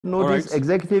notice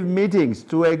executive meetings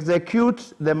to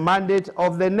execute the mandate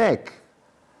of the NEC.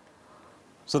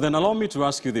 So then allow me to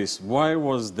ask you this. Why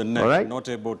was the NEC not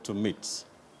able to meet?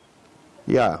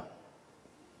 Yeah.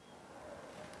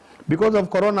 Because of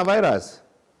coronavirus.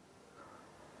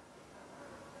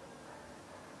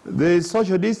 There is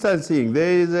social distancing,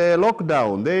 there is a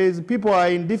lockdown, people are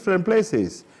in different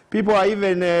places. People are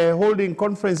even holding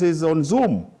conferences on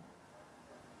Zoom.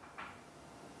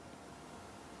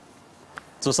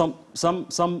 So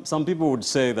some people would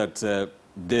say that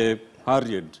the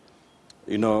hurried,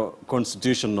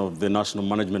 constitution of the National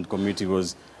Management Committee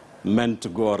was meant to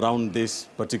go around this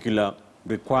particular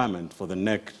requirement for the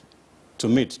NEC to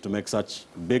meet, to make such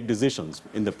big decisions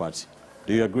in the party.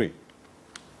 Do you agree?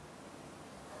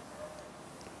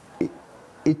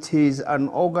 It is an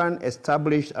organ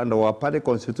established under our party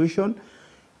constitution,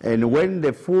 and when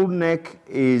the full NEC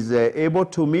is able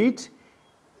to meet,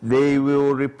 they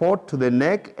will report to the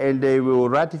NEC and they will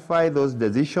ratify those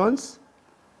decisions.